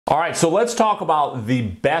All right, so let's talk about the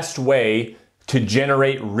best way to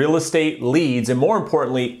generate real estate leads and, more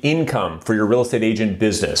importantly, income for your real estate agent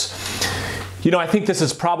business. You know, I think this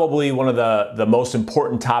is probably one of the most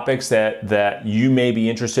important topics that you may be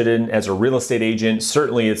interested in as a real estate agent.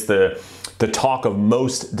 Certainly it's the talk of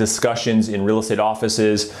most discussions in real estate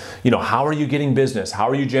offices. You know, how are you getting business? How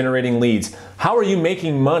are you generating leads? How are you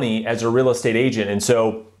making money as a real estate agent? And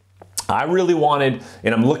so I really wanted,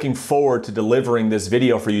 and I'm looking forward to delivering this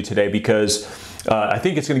video for you today because I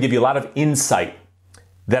think it's going to give you a lot of insight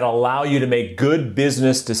that allow you to make good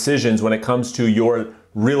business decisions when it comes to your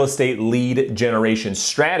real estate lead generation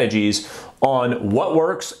strategies on what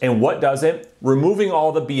works and what doesn't, removing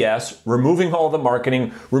all the BS, removing all the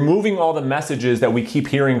marketing, removing all the messages that we keep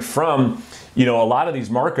hearing from, you know, a lot of these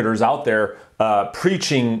marketers out there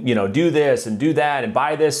preaching, you know, do this and do that and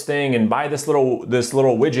buy this thing and buy this little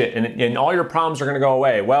widget and all your problems are going to go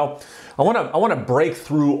away. Well, I want to break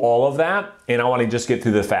through all of that, and I want to just get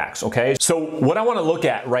through the facts, okay? So what I want to look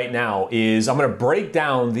at right now is I'm going to break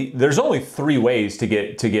down there's only 3 ways to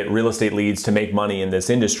get real estate leads to make money in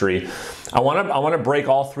this industry. I want to break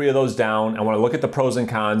all 3 of those down. I want to look at the pros and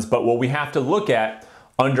cons, but what we have to look at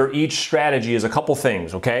under each strategy is a couple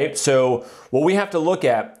things, okay? So what we have to look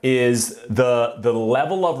at is the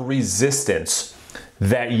level of resistance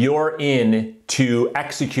that you're in to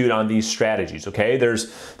execute on these strategies, okay? There's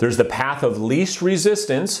the path of least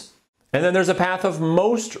resistance, and then there's a path of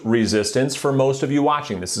most resistance for most of you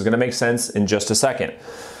watching. This is gonna make sense in just a second.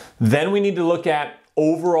 Then we need to look at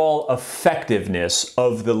overall effectiveness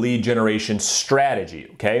of the lead generation strategy,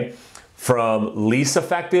 okay? From least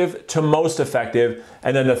effective to most effective.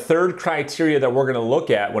 And then the third criteria that we're gonna look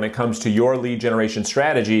at when it comes to your lead generation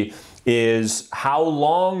strategy is how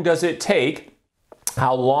long does it take,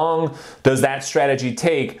 how long does that strategy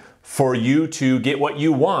take for you to get what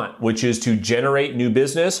you want, which is to generate new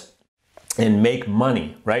business and make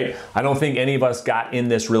money, right? I don't think any of us got in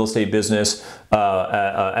this real estate business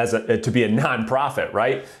to be a nonprofit,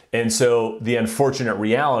 right? And so the unfortunate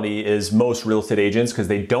reality is most real estate agents, because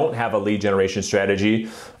they don't have a lead generation strategy,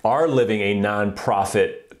 are living a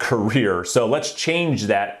nonprofit career. So let's change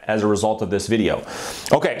that as a result of this video.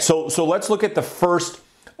 Okay, so let's look at the first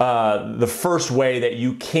way that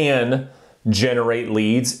you can generate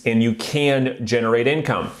leads and you can generate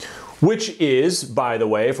income, which is, by the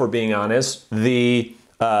way, if we're being honest, the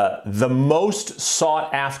most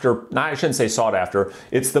sought after, I shouldn't say sought after,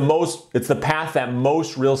 it's the path that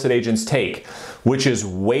most real estate agents take, which is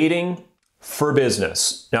waiting for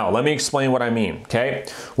business. Now, let me explain what I mean, okay?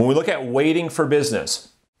 When we look at waiting for business,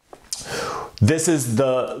 this is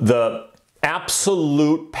the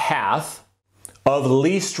absolute path of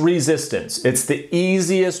least resistance. It's the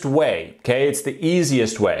easiest way, okay? It's the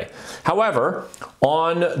easiest way. However,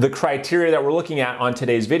 on the criteria that we're looking at on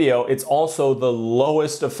today's video, it's also the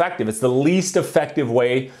lowest effective. It's the least effective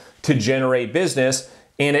way to generate business,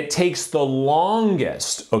 and it takes the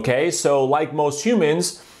longest, okay? So like most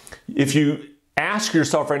humans, if you ask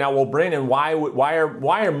yourself right now, well, Brandon, why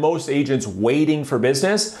are most agents waiting for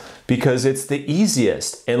business? Because it's the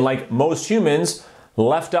easiest. And like most humans,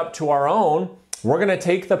 left up to our own, we're going to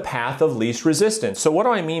take the path of least resistance. So what do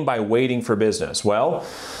I mean by waiting for business? Well,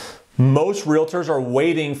 most realtors are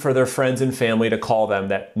waiting for their friends and family to call them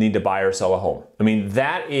that need to buy or sell a home. I mean,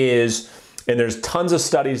 that is, and there's tons of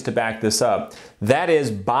studies to back this up, that is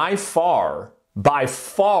by far,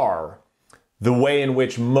 the way in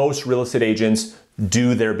which most real estate agents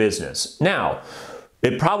do their business. Now,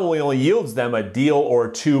 it probably only yields them a deal or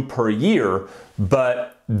 2 per year,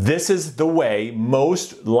 but this is the way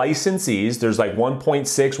most licensees, there's like 1.6,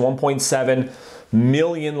 1.7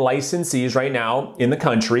 million licensees right now in the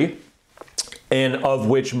country, and of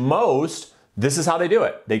which most, this is how they do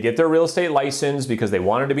it. They get their real estate license because they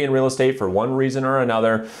wanted to be in real estate for one reason or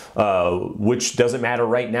another, which doesn't matter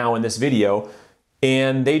right now in this video.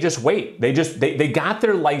 And they just wait. They got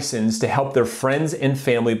their license to help their friends and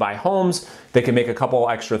family buy homes. They can make a couple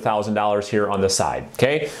extra $1,000 here on the side,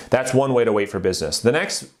 okay? That's one way to wait for business. The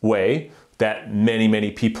next way that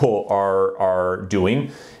many people are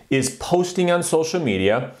doing is posting on social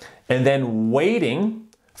media and then waiting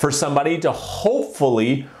for somebody to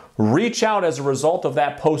hopefully reach out as a result of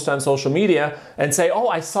that post on social media and say, oh,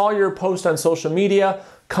 I saw your post on social media,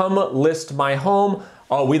 come list my home.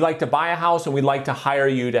 We'd like to buy a house and we'd like to hire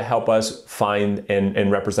you to help us find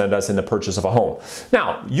and represent us in the purchase of a home.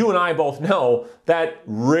 Now, you and I both know that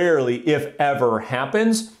rarely, if ever,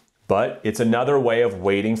 happens, but it's another way of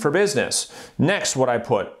waiting for business. Next, what I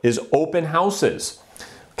put is open houses.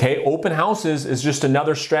 Okay, open houses is just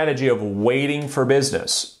another strategy of waiting for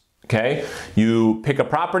business. Okay, you pick a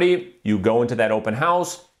property, you go into that open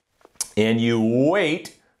house, and you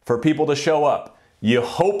wait for people to show up. You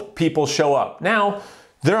hope people show up. Now,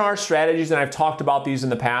 there are strategies, and I've talked about these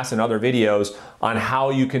in the past in other videos on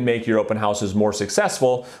how you can make your open houses more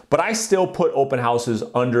successful, but I still put open houses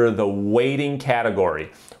under the waiting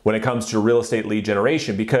category when it comes to real estate lead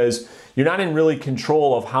generation, because you're not in really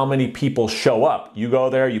control of how many people show up. You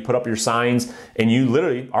go there, you put up your signs, and you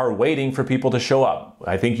literally are waiting for people to show up.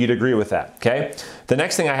 I think you'd agree with that, okay? The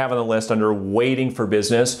next thing I have on the list under waiting for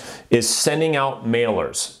business is sending out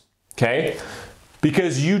mailers, okay?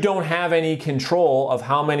 Because you don't have any control of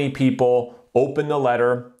how many people open the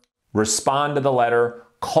letter, respond to the letter,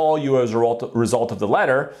 call you as a result of the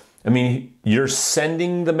letter. I mean, you're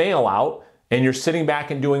sending the mail out and you're sitting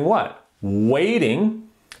back and doing what? Waiting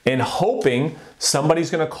and hoping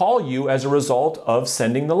somebody's going to call you as a result of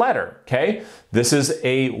sending the letter, okay? This is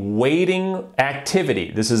a waiting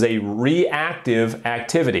activity. This is a reactive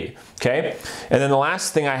activity, okay? And then the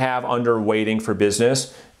last thing I have under waiting for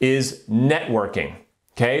business is networking,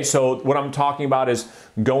 okay? So what I'm talking about is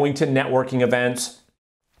going to networking events,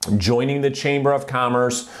 joining the Chamber of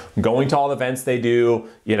Commerce, going to all the events they do,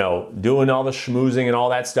 you know, doing all the schmoozing and all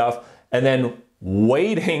that stuff, and then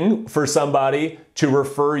waiting for somebody to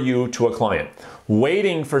refer you to a client,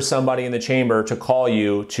 waiting for somebody in the chamber to call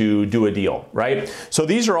you to do a deal, right? So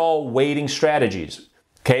these are all waiting strategies.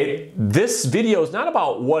 Okay, this video is not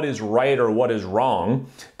about what is right or what is wrong.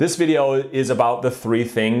 This video is about the three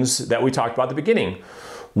things that we talked about at the beginning.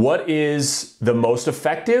 What is the most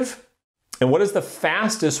effective, and what is the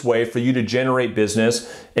fastest way for you to generate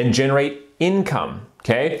business and generate income?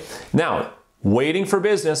 Okay, now waiting for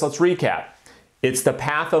business, let's recap. It's the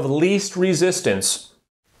path of least resistance.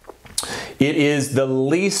 It is the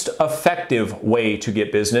least effective way to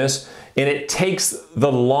get business, and it takes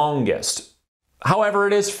the longest. However,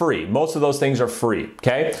 it is free. Most of those things are free,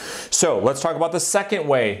 okay? So let's talk about the second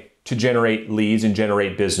way to generate leads and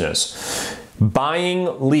generate business.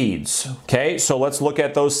 Buying leads, okay? So let's look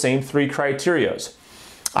at those same three criterias.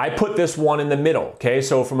 I put this one in the middle, okay?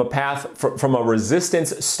 So from a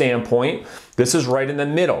resistance standpoint, this is right in the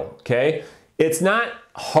middle, okay? It's not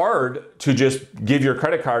hard to just give your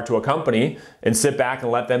credit card to a company and sit back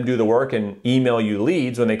and let them do the work and email you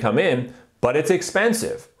leads when they come in, but it's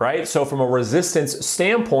expensive, right? So from a resistance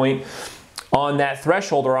standpoint, on that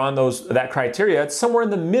threshold or on that criteria, it's somewhere in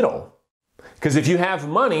the middle. Because if you have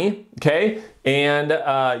money, okay, and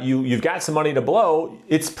you've got some money to blow,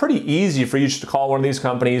 it's pretty easy for you just to call one of these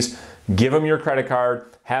companies, give them your credit card,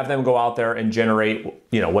 have them go out there and generate,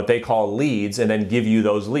 you know, what they call leads, and then give you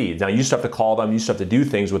those leads. Now you still have to call them, you still have to do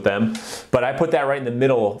things with them, but I put that right in the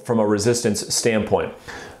middle from a resistance standpoint.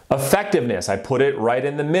 Effectiveness, I put it right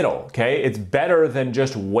in the middle, okay? It's better than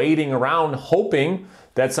just waiting around hoping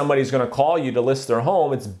that somebody's gonna call you to list their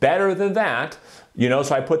home. It's better than that, you know,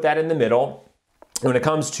 so I put that in the middle. When it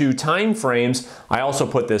comes to time frames, I also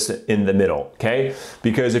put this in the middle, okay?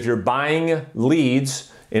 Because if you're buying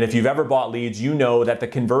leads, and if you've ever bought leads, you know that the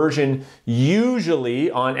conversion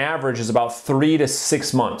usually on average is about 3 to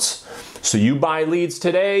 6 months. So you buy leads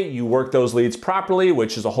today, you work those leads properly,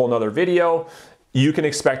 which is a whole nother video, you can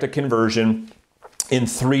expect a conversion in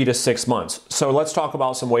 3 to 6 months. So let's talk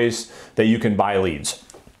about some ways that you can buy leads.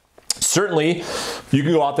 Certainly, you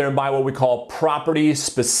can go out there and buy what we call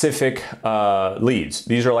property-specific leads.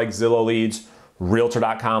 These are like Zillow leads,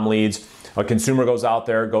 Realtor.com leads. A consumer goes out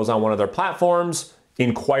there, goes on one of their platforms,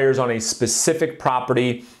 inquires on a specific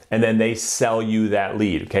property, and then they sell you that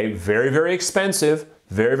lead, okay? Very, very expensive,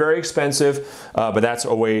 very, very expensive, but that's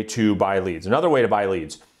a way to buy leads. Another way to buy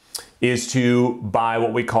leads is to buy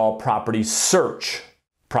what we call property search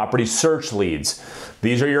leads.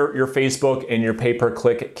 These are your Facebook and your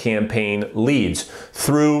pay-per-click campaign leads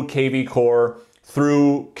through KV Core,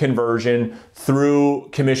 through Conversion, through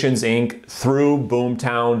Commissions Inc., through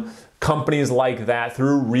Boomtown, companies like that,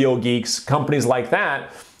 through Real Geeks, companies like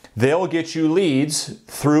that. They'll get you leads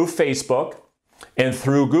through Facebook and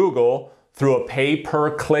through Google through a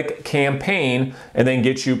pay-per-click campaign, and then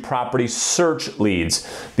get you property search leads.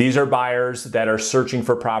 These are buyers that are searching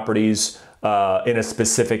for properties in a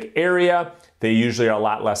specific area. They usually are a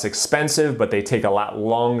lot less expensive, but they take a lot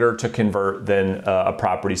longer to convert than a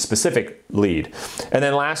property-specific lead. And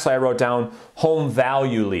then lastly, I wrote down home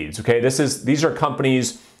value leads. Okay, these are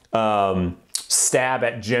companies stab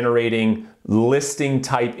at generating listing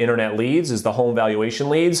type internet leads is the home valuation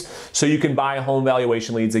leads. So you can buy home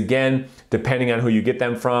valuation leads, again, depending on who you get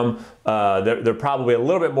them from. They're probably a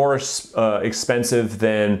little bit more expensive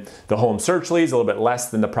than the home search leads, a little bit less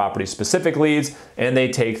than the property specific leads, and they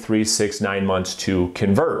take 3, 6, 9 months to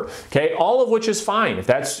convert. Okay, all of which is fine.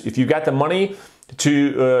 If you've got the money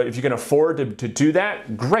if you can afford to do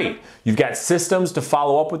that, great. You've got systems to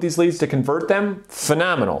follow up with these leads to convert them,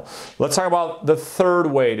 phenomenal. Let's talk about the third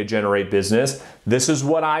way to generate business. This is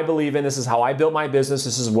what I believe in. This is how I built my business.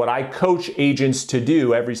 This is what I coach agents to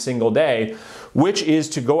do every single day, which is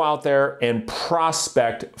to go out there and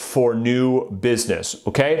prospect for new business,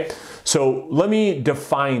 okay? So let me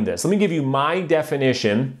define this. Let me give you my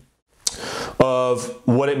definition of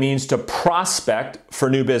what it means to prospect for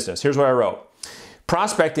new business. Here's what I wrote.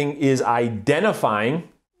 Prospecting is identifying,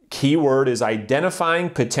 keyword is identifying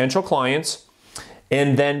potential clients,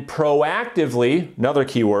 and then proactively, another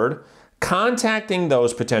keyword, contacting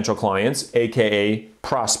those potential clients, aka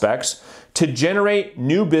prospects, to generate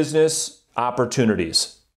new business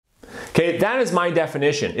opportunities. Okay, that is my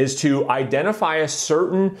definition, is to identify a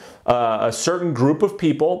certain group of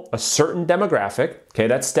people, a certain demographic. Okay,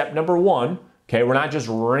 that's step number one. Okay, we're not just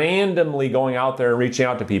randomly going out there and reaching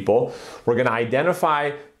out to people. We're going to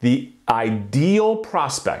identify the ideal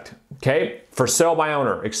prospect. Okay, for sale by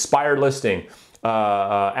owner, expired listing,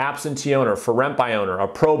 absentee owner, for rent by owner, a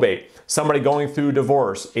probate, somebody going through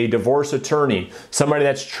divorce, a divorce attorney, somebody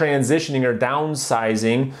that's transitioning or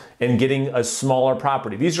downsizing and getting a smaller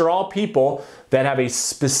property. These are all people that have a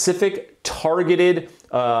specific targeted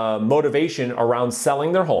motivation around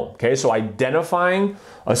selling their home. Okay, so identifying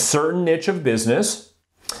a certain niche of business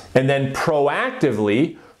and then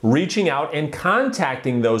proactively reaching out and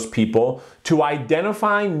contacting those people to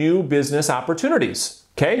identify new business opportunities.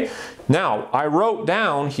 Okay, now I wrote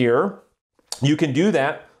down here, you can do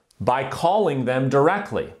that by calling them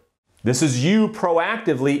directly. This is you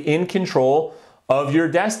proactively in control of your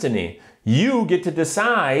destiny. You get to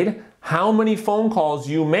decide how many phone calls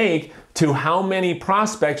you make to how many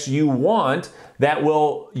prospects you want that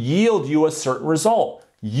will yield you a certain result.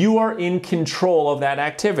 You are in control of that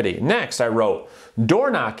activity. Next, I wrote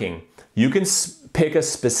door knocking. You can pick a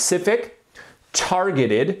specific,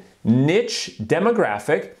 targeted, niche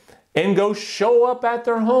demographic and go show up at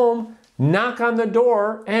their home, knock on the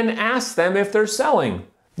door, and ask them if they're selling.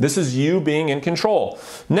 This is you being in control.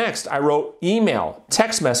 Next, I wrote email,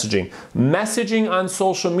 text messaging, messaging on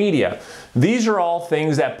social media. These are all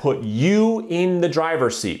things that put you in the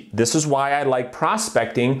driver's seat. This is why I like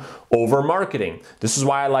prospecting over marketing. This is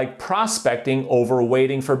why I like prospecting over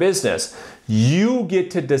waiting for business. You get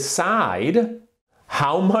to decide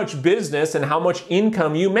how much business and how much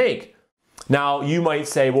income you make. Now, you might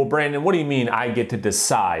say, well, Brandon, what do you mean I get to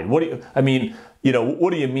decide? What do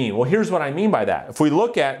you mean? Well, here's what I mean by that. If we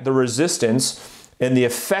look at the resistance and the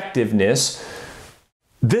effectiveness,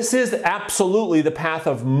 this is absolutely the path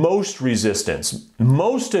of most resistance.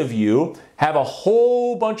 Most of you have a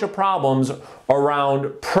whole bunch of problems around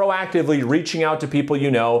proactively reaching out to people you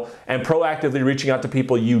know and proactively reaching out to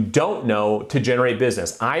people you don't know to generate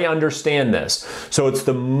business. I understand this. So it's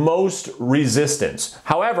the most resistance.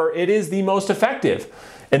 However, it is the most effective.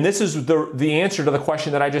 And this is the answer to the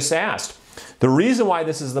question that I just asked. The reason why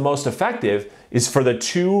this is the most effective is for the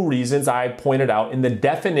two reasons I pointed out in the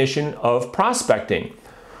definition of prospecting.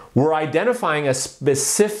 We're identifying a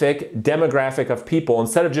specific demographic of people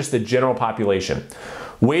instead of just the general population.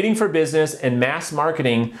 Waiting for business and mass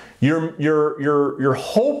marketing, you're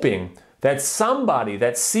hoping that somebody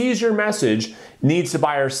that sees your message needs to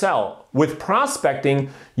buy or sell. With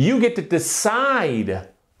prospecting, you get to decide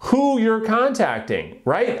who you're contacting,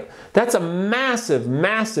 right? That's a massive,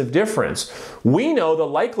 massive difference. We know the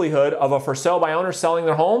likelihood of a for sale by owner selling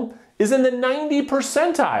their home is in the 90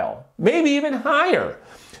 percentile, maybe even higher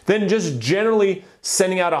than just generally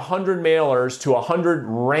sending out 100 mailers to 100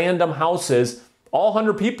 random houses. All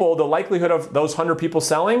 100 people, the likelihood of those 100 people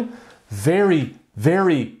selling, very,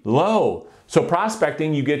 very low. So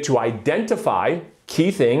prospecting, you get to identify, key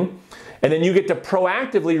thing, and then you get to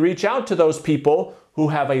proactively reach out to those people who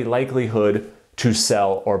have a likelihood to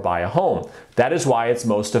sell or buy a home. That is why it's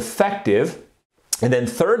most effective. And then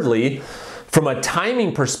thirdly, from a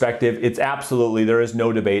timing perspective, it's absolutely, there is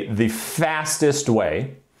no debate, the fastest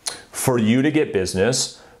way for you to get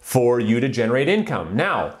business, for you to generate income.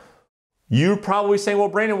 Now, you're probably saying, well,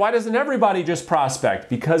 Brandon, why doesn't everybody just prospect?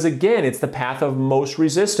 Because again, it's the path of most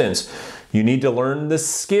resistance. You need to learn the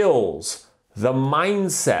skills, the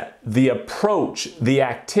mindset, the approach, the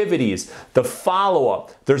activities, the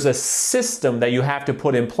follow-up. There's a system that you have to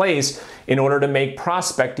put in place in order to make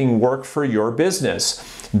prospecting work for your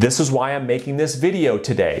business. This is why I'm making this video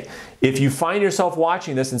today. If you find yourself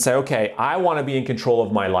watching this and say, okay, I want to be in control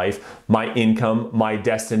of my life, my income, my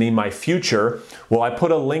destiny, my future, well, I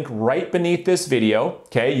put a link right beneath this video.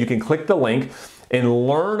 Okay, you can click the link and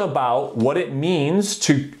learn about what it means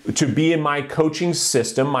to be in my coaching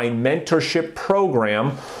system, my mentorship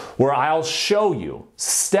program, where I'll show you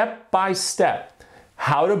step by step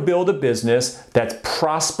how to build a business that's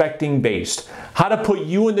prospecting based, how to put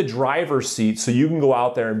you in the driver's seat so you can go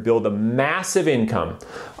out there and build a massive income,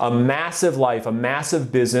 a massive life, a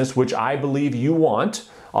massive business, which I believe you want.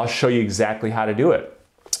 I'll show you exactly how to do it.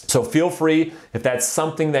 So feel free, if that's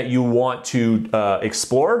something that you want to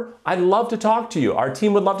explore, I'd love to talk to you. Our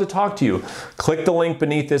team would love to talk to you. Click the link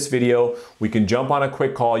beneath this video. We can jump on a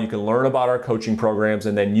quick call. You can learn about our coaching programs,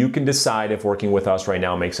 and then you can decide if working with us right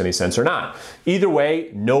now makes any sense or not. Either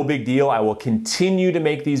way, no big deal. I will continue to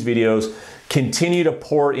make these videos, continue to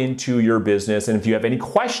pour into your business. And if you have any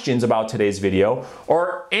questions about today's video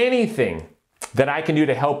or anything that I can do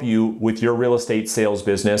to help you with your real estate sales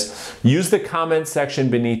business, use the comment section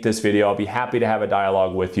beneath this video. I'll be happy to have a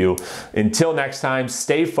dialogue with you. Until next time,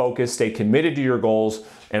 stay focused, stay committed to your goals,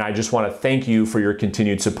 and I just want to thank you for your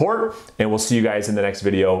continued support, and we'll see you guys in the next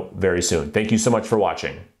video very soon. Thank you so much for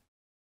watching.